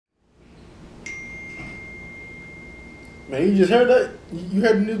Man, you just heard that? You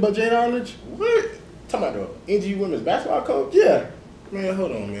heard the news about Jane Arledge? What? Talking about the NG women's basketball coach? Yeah. Man,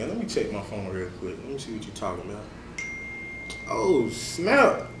 hold on, man. Let me check my phone real quick. Let me see what you're talking about. Oh,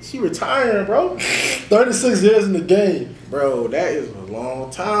 snap. She retiring, bro. 36 years in the game. Bro, that is a long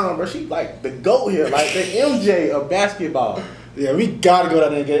time, bro. She like the GOAT here, like the MJ of basketball. Yeah, we gotta go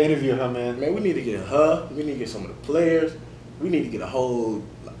down there and get an interview with her, man. Man, we need to get her. We need to get some of the players. We need to get a whole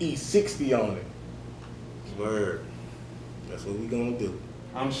E60 on it. Word. That's what we gonna do.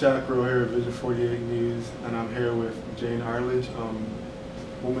 I'm Shaq Rowe here at Vision 48 News, and I'm here with Jane Arledge,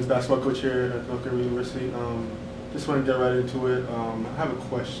 women's basketball coach here at North Carolina University. Just want to get right into it. I have a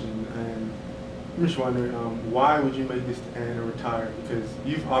question, and I'm just wondering, why would you make this stand and retire? Because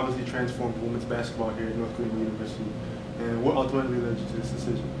you've obviously transformed women's basketball here at North Carolina University, and what ultimately led you to this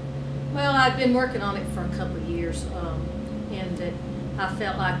decision? Well, I've been working on it for a couple of years, and that I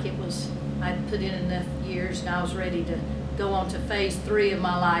felt like I'd put in enough years, and I was ready to go on to phase 3 of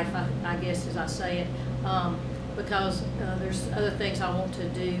my life, I guess as I say it, because there's other things I want to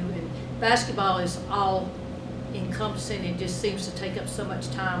do, and basketball is all encompassing. It just seems to take up so much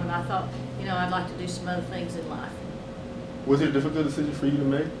time, and I thought, I'd like to do some other things in life. Was it a difficult decision for you to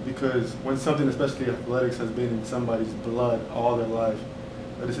make? Because when something, especially athletics, has been in somebody's blood all their life,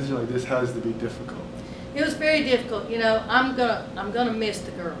 a decision like this has to be difficult. It was very difficult. I'm gonna miss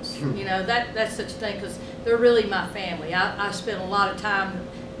the girls. That's such a thing, because they're really my family. I spent a lot of time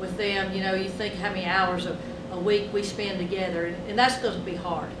with them. You think how many hours a week we spend together, and that's going to be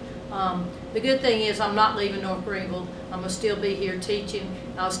hard. The good thing is I'm not leaving North Greenville. I'm gonna still be here teaching.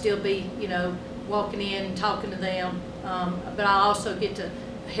 I'll still be walking in and talking to them, but I'll also get to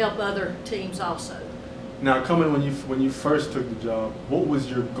help other teams also. Now, coming when you first took the job, what was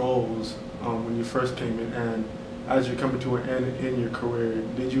your goals when you first came in, and as you're coming to an end in your career,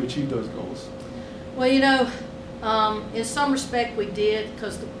 did you achieve those goals? Well, in some respect we did,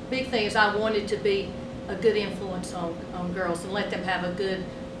 because the big thing is I wanted to be a good influence on girls and let them have a good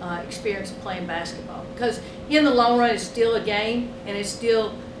experience of playing basketball. Because in the long run, it's still a game, and it's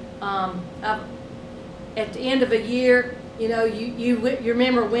still at the end of a year, you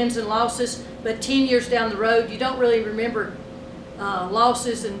remember wins and losses, but 10 years down the road, you don't really remember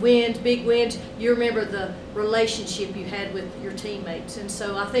losses and wins, big wins. You remember the relationship you had with your teammates, and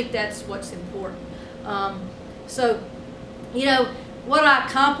so I think that's what's important. What I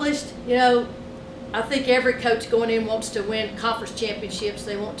accomplished, I think every coach going in wants to win conference championships.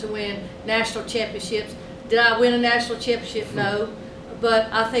 They want to win national championships. Did I win a national championship? No, but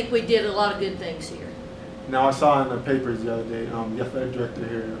I think we did a lot of good things here. Now, I saw in the papers the other day, the athletic director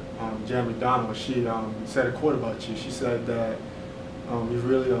here, Jan McDonald, she said a quote about you. She said that you've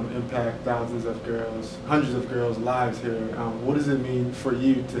really impact thousands of girls, hundreds of girls' lives here. What does it mean for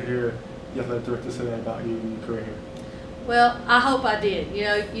you to hear the athletic director say that about you in your career here? Well, I hope I did.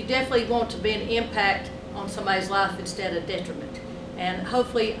 You definitely want to be an impact on somebody's life instead of detriment. And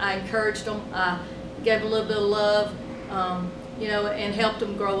hopefully I encouraged them, I gave them a little bit of love, and helped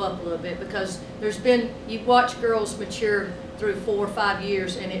them grow up a little bit, because you watch girls mature through 4 or 5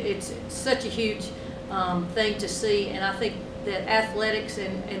 years, and it's such a huge thing to see, and I think that athletics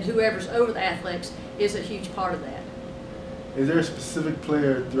and whoever's over the athletics is a huge part of that. Is there a specific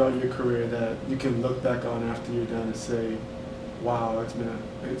player throughout your career that you can look back on after you're done and say, wow, it's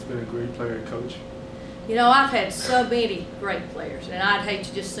been a great player to coach? I've had so many great players, and I'd hate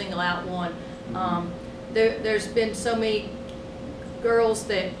to just single out one. There's been so many girls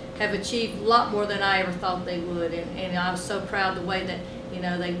that have achieved a lot more than I ever thought they would, and I was so proud the way that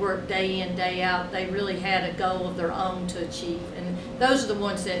they worked day in, day out. They really had a goal of their own to achieve, and those are the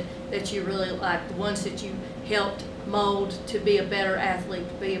ones that you really like, the ones that you helped mold to be a better athlete,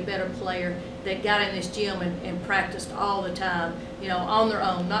 to be a better player, that got in this gym and practiced all the time, on their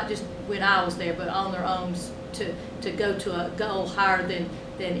own, not just when I was there, but on their own to go to a goal higher than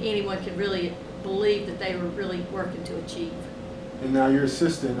anyone could really believe that they were really working to achieve. And now your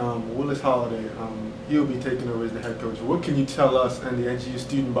assistant, Willis Holiday, he'll be taking over as the head coach. What can you tell us and the NGU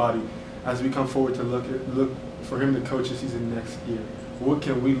student body as we come forward to look for him to coach the season next year? What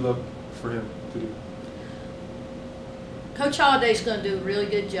can we look for him to do? Coach Holiday's going to do a really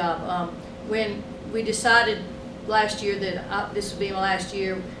good job. When we decided last year that this would be my last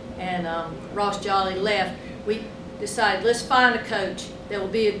year, and Ross Jolly left, we decided, let's find a coach that will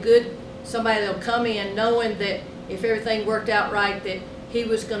be somebody that will come in knowing that if everything worked out right, that he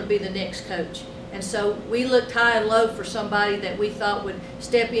was going to be the next coach. And so we looked high and low for somebody that we thought would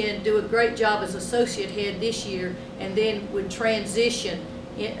step in and do a great job as associate head this year, and then would transition,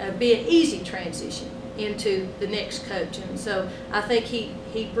 be an easy transition into the next coach. And so I think he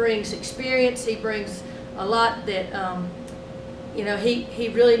brings experience, he brings a lot that you know, he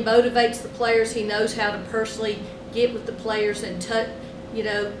really motivates the players. He knows how to personally get with the players and you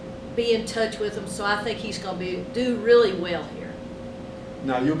know, be in touch with them. So I think he's going to do really well here.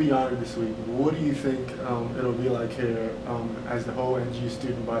 Now, you'll be honored this week. What do you think it'll be like here as the whole NGU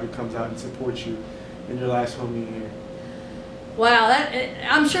student body comes out and supports you in your last home meeting here? Wow,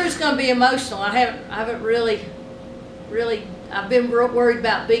 I'm sure it's going to be emotional. I haven't really, I've been worried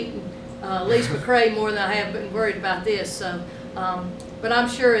about beating Lise McCray more than I have been worried about this. So, but I'm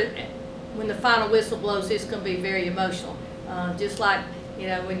sure when the final whistle blows, it's going to be very emotional. Just like, you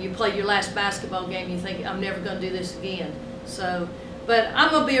know, when you play your last basketball game, you think, I'm never going to do this again. So, but I'm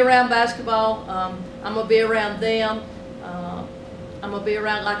going to be around basketball. I'm going to be around them. I'm going to be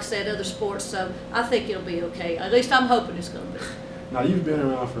around, like I said, other sports. So I think it'll be okay. At least I'm hoping it's going to be. Now, you've been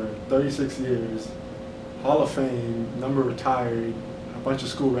around for 36 years, Hall of Fame, number retired, a bunch of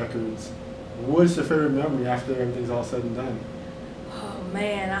school records. What's your favorite memory after everything's all said and done? Oh,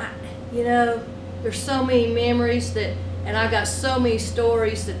 man, you know, there's so many memories and I got so many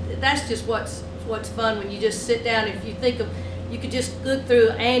stories that's just what's fun when you just sit down. If you think of, you could just look through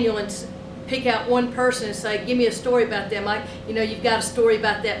the annual and pick out one person and say, give me a story about them. Like, you know, you've got a story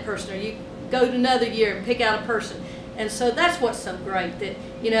about that person, or you go to another year and pick out a person. And so that's what's so great, that,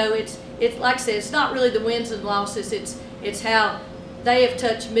 you know, it's like I said, it's not really the wins and losses, it's how they have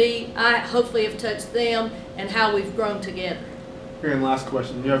touched me, I hopefully have touched them, and how we've grown together. Here, and last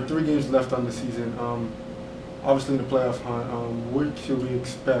question. You have 3 games left on the season. Obviously in the playoff hunt, what should we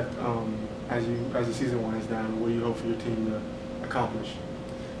expect as the season winds down? What do you hope for your team to accomplish?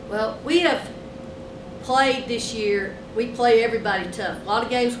 Well, we have played this year. We play everybody tough. A lot of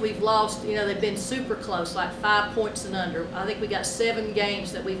games we've lost, you know, they've been super close, like 5 points and under. I think we got 7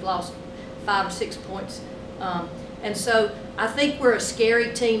 games that we've lost 5 or 6 points. And so I think we're a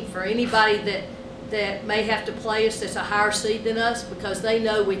scary team for anybody that may have to play us that's a higher seed than us, because they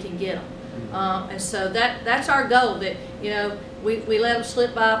know we can get them. And so that's our goal, that, you know, we let them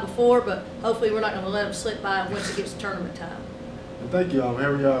slip by before, but hopefully we're not going to let them slip by once it gets tournament time. And thank you.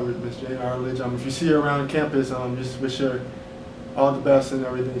 Here we are with Ms. Jane Arledge. If you see her around campus, just wish her all the best in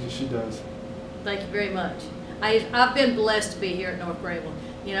everything that she does. Thank you very much. I've been blessed to be here at North Greenville.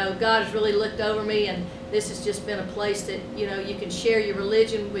 You know, God has really looked over me, and this has just been a place that, you know, you can share your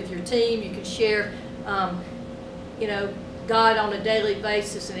religion with your team. You can share, you know, God on a daily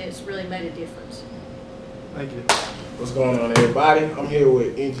basis, and it's really made a difference. Thank you. What's going on, everybody? I'm here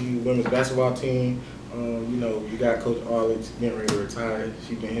with NGU women's basketball team. You know, you got Coach Arledge getting ready to retire.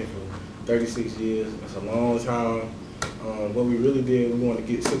 She's been here for 36 years. That's a long time. What we really did, we wanted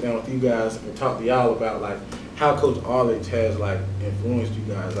to sit down with you guys and talk to y'all about, like, how Coach Arledge has, like, influenced you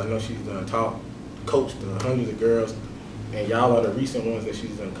guys. I know she's done coached hundreds of girls, and y'all are the recent ones that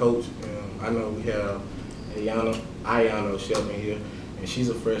she's done coached. I know we have Ayana Shelton here, and she's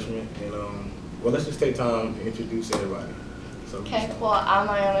a freshman. And well, let's just take time to introduce everybody. So, okay, well, I'm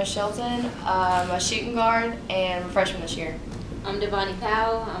Ayana Shelton. I'm a shooting guard and I'm a freshman this year. I'm Devonnie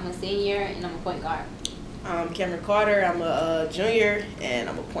Powell. I'm a senior and I'm a point guard. I'm Cameron Carter. I'm a junior and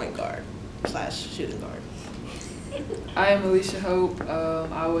I'm a point guard / shooting guard. I am Alicia Hope.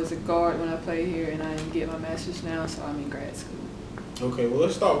 I was a guard when I played here, and I am getting my master's now, so I'm in grad school. Okay, well,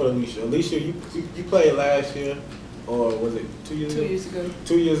 let's start with Alicia. Alicia, you played last year, or was it 2 years ago? 2 years ago.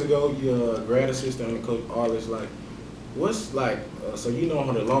 2 years ago, you're a grad assistant under Coach Arledge. Like, what's like, so you know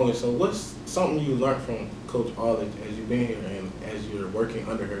her the longest, so what's something you learned from Coach Arledge as you've been here and as you're working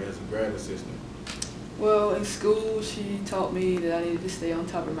under her as a grad assistant? Well, in school, she taught me that I needed to stay on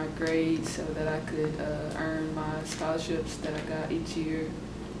top of my grades so that I could earn my scholarships that I got each year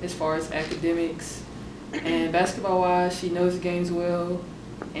as far as academics. And basketball-wise, she knows the games well,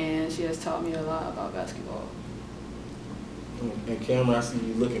 and she has taught me a lot about basketball. And Cameron, I see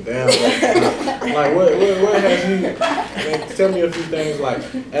you looking down. Like what has you, like, tell me a few things, like,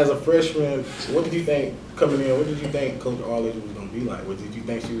 as a freshman, what did you think coming in, what did you think Coach Arledge was going to be like? What did you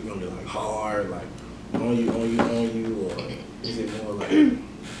think she was going to be, like, hard, like, on you, or is it more like?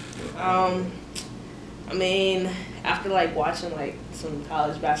 I mean, after like watching like some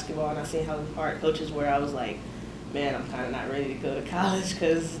college basketball and I seen how hard coaches were, I was like, man, I'm kind of not ready to go to college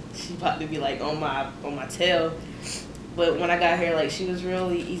because she's about to be like on my tail. But when I got here, like, she was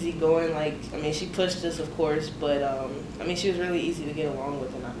really easygoing. Like, I mean, she pushed us, of course, but I mean, she was really easy to get along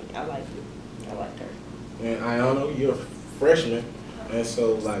with, and I mean, I liked her. And Ayana, you're a freshman. And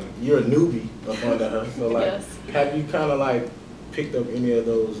so, like, you're a newbie up under her. So, like, Yes. Have you kind of, like, picked up any of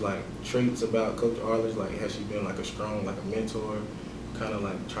those, like, traits about Coach Arledge? Like, has she been, like, a strong, like, a mentor, kind of,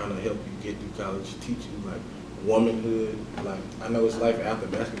 like, trying to help you get through college, teach you, like, womanhood? Like, I know it's life after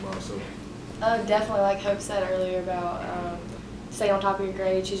basketball, so. Definitely, like Hope said earlier about stay on top of your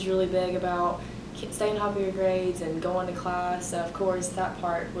grades. She's really big about staying on top of your grades and going to class. So of course that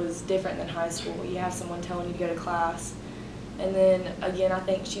part was different than high school. You have someone telling you to go to class. And then again, I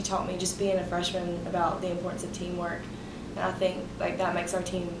think she taught me, just being a freshman, about the importance of teamwork. And I think like that makes our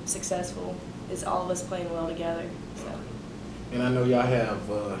team successful, is all of us playing well together. So. And I know y'all have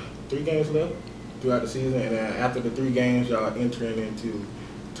 3 games left throughout the season, and after the 3 games, y'all entering into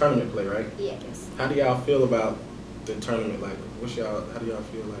tournament play, right? Yeah. Yes. How do y'all feel about the tournament? Like, how do y'all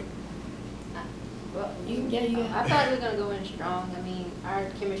feel like? Well, You can get it. I thought we were gonna go in strong. I mean, our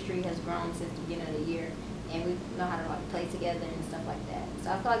chemistry has grown since the beginning of the year, and we know how to like play together and stuff like that.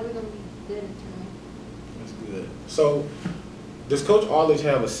 So I feel like we're gonna be good in the tournament. That's good. So, does Coach Arledge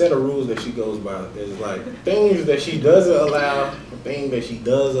have a set of rules that she goes by? There's like things that she doesn't allow, things that she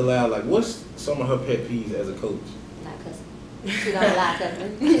does allow. Like, what's some of her pet peeves as a coach? Not cussing. She don't allow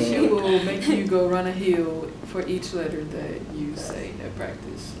cussing. She will make you go run a hill for each letter that you say at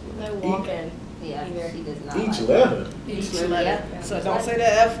practice. No walking. Yeah, Either. she does not. Each like letter. Each letter. letter. Yeah. So don't say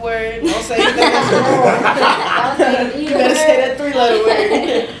that F word. Don't say anything else. Don't say it You either. better say that 3-letter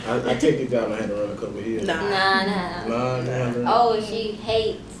word. I take it down. I had to run a couple of years. Nah. Nah. Oh, she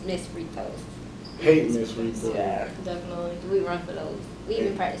hates Miss Free Toast. Hate Miss Reed. Yeah. Definitely. We run for those. We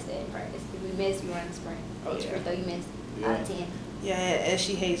even practice that in practice. If we miss, we run the sprint. Oh, Each yeah. free throw you miss, Yeah. out of 10. Yeah, and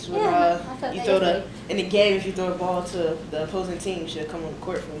she hates when Yeah, I felt you that throw yesterday. in the game, if you throw a ball to the opposing team, she'll come on the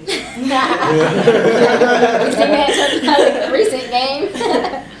court for you. We seen that in a recent game.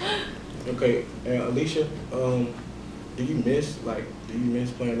 Okay, and Alicia, do you miss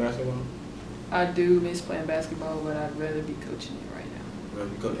playing basketball? I do miss playing basketball, but I'd rather be coaching it right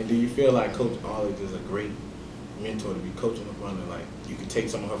now. And do you feel like Coach Arledge is a great mentor to be coaching up under? Like, you could take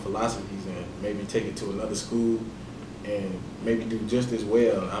some of her philosophies and maybe take it to another school and maybe do just as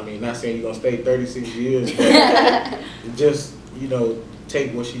well. I mean, not saying you're gonna stay 36 years, but just,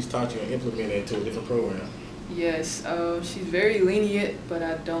 take what she's taught you and implement it into a different program. Yes, she's very lenient, but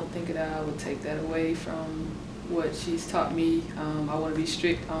I don't think that I would take that away from what she's taught me. I want to be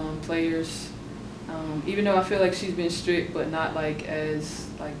strict on players, even though I feel like she's been strict, but not as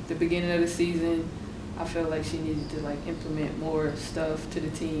the beginning of the season. I felt like she needed to implement more stuff to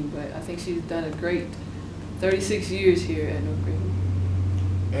the team, but I think she's done a great 36 years here at North Greenville.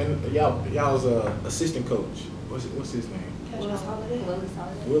 And y'all's assistant coach. What's his name? Willis Holiday. Willis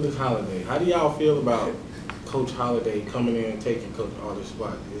Holiday. Willis Holiday. How do y'all feel about Coach Holiday coming in and taking Coach Arledge's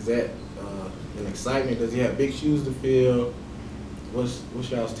spot? Is that an excitement? Does he have big shoes to fill? What's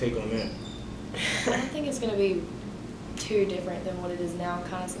y'all's take on that? I don't think it's going to be too different than what it is now,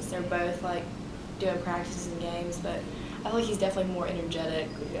 kind of, since they're both doing practices and games. But I feel like he's definitely more energetic,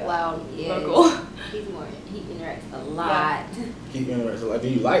 loud, Yeah. vocal. He interacts a lot. He interacts a lot. Do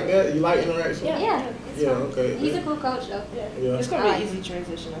you like that? You like interaction? Yeah. It's Yeah, fun. okay. He's a cool coach though. Yeah. It's going to be an easy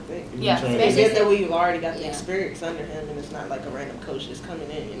transition, I think. Yeah, Trying to- It's especially- good that we've already got the Yeah. experience under him, and it's not like a random coach that's coming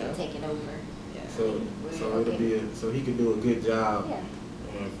in, Taking over. Yeah. So he could do a good job Yeah.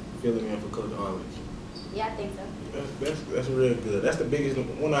 filling in for Coach Arledge. Yeah, I think so. That's real good. That's the biggest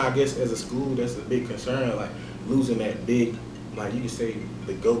one, I guess, as a school. That's a big concern, losing that big, you could say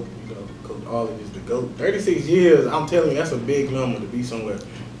the GOAT. Coach Arledge is the GOAT. 36 years. I'm telling you, that's a big number to be somewhere,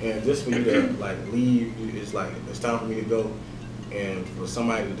 and just for you to leave, it's time for me to go, and for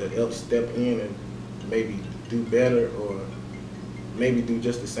somebody to help step in and maybe do better or maybe do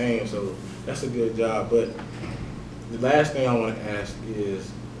just the same. So that's a good job. But the last thing I want to ask is,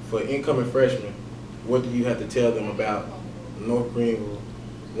 for incoming freshmen, what do you have to tell them about North Greenville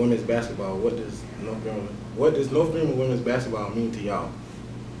women's basketball? What does North Greenville women's basketball mean to y'all?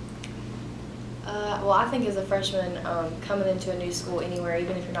 Well, I think as a freshman, coming into a new school anywhere,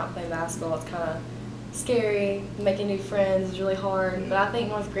 even if you're not playing basketball, it's kind of scary. Making new friends is really hard. But I think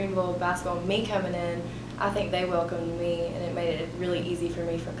North Greenville basketball, me coming in, I think they welcomed me, and it made it really easy for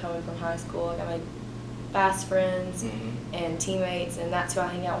me from coming from high school. I made fast friends and teammates, and that's who I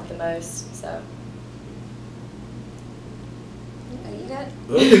hang out with the most. So. You got it?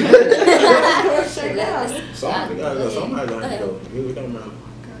 Somebody gotta go. Somebody gotta go. It don't matter.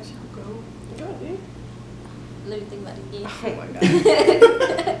 Let me think about it again. Oh my God.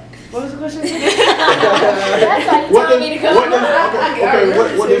 What was the question? That's why you told me to go.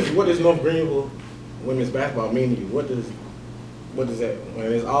 What does North Greenville women's basketball mean to you? What does that,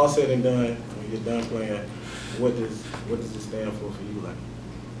 when it's all said and done, when you're done playing, what does it stand for you?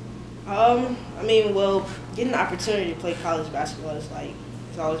 I mean, well, getting the opportunity to play college basketball is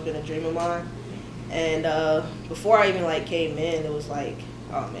it's always been a dream of mine. And before I even came in, it was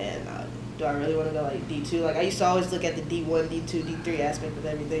oh man, do I really want to go D2? I used to always look at the D1, D2, D3 aspect of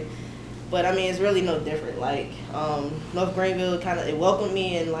everything. But I mean, it's really no different. Like North Greenville, it welcomed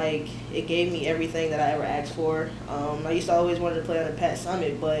me and like it gave me everything that I ever asked for. I used to always wanted to play on the Pat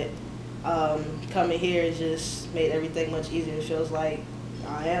Summit, but coming here it just made everything much easier. It feels like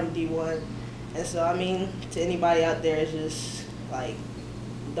I am D1, and so I mean, to anybody out there, it's just like,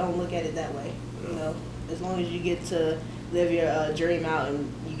 don't look at it that way. You know, as long as you get to live your dream out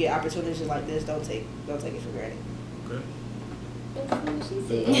and you get opportunities like this, don't take it for granted. Okay. She Come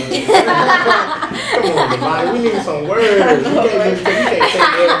said. on, Devontae, we need some words. You can't take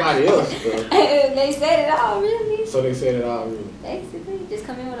everybody else, bro. They said it all, really. So they said it all, really. Basically, just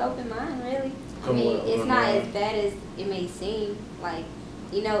come in with an open mind, really. Come I mean, with an it's open not mind. as bad as it may seem. Like,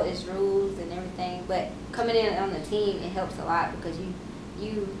 you know, it's rules and everything, but coming in on the team, it helps a lot because you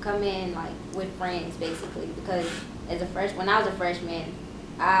come in like with friends, basically. Because as a when I was a freshman,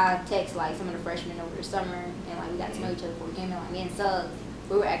 I text like some of the freshmen over the summer, and like we got to know each other before we came in. Like me and Suggs,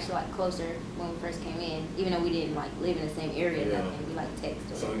 we were actually like closer when we first came in, even though we didn't like live in the same area. Yeah. Or nothing. We like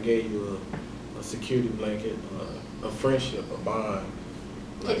text. Or So it gave you a security blanket, a friendship, a bond.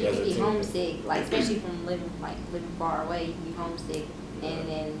 Like Because you as can a be team. homesick, like especially from living far away, you can be homesick, and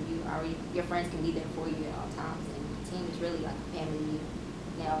then your friends can be there for you at all times. And the team is really like a family to you.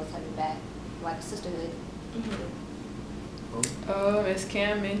 They always have your back, like a sisterhood. As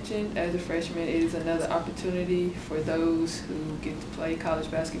Cam mentioned, as a freshman, it is another opportunity for those who get to play college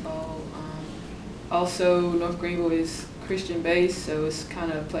basketball. Also, North Greenville is Christian-based, so it's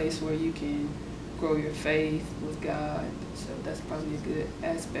kind of a place where you can grow your faith with God. So that's probably a good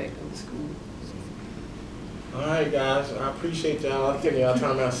aspect of the school. All right, guys. I appreciate y'all taking y'all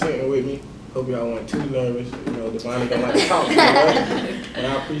time out sitting with me. Hope y'all weren't too nervous. You know, Devontae don't like to talk too much. And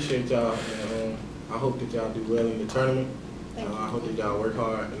I appreciate y'all. And I hope that y'all do well in the tournament. I hope that y'all work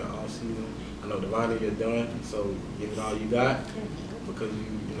hard in the off season. I know Devontae, you're done, so give it all you got because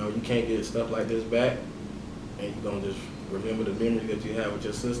you know you can't get stuff like this back, and you're gonna just remember the memories that you have with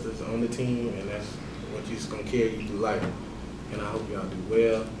your sisters on the team, and that's what you're just gonna carry you through life. And I hope y'all do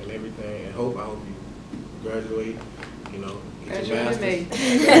well and everything. And I hope you graduate. You know, get your master's.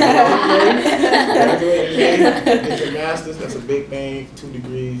 Graduate in May. Get your master's. That's a big thing. 2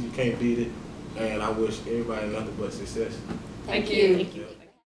 degrees. You can't beat it. And I wish everybody nothing but success. Thank you. Thank you.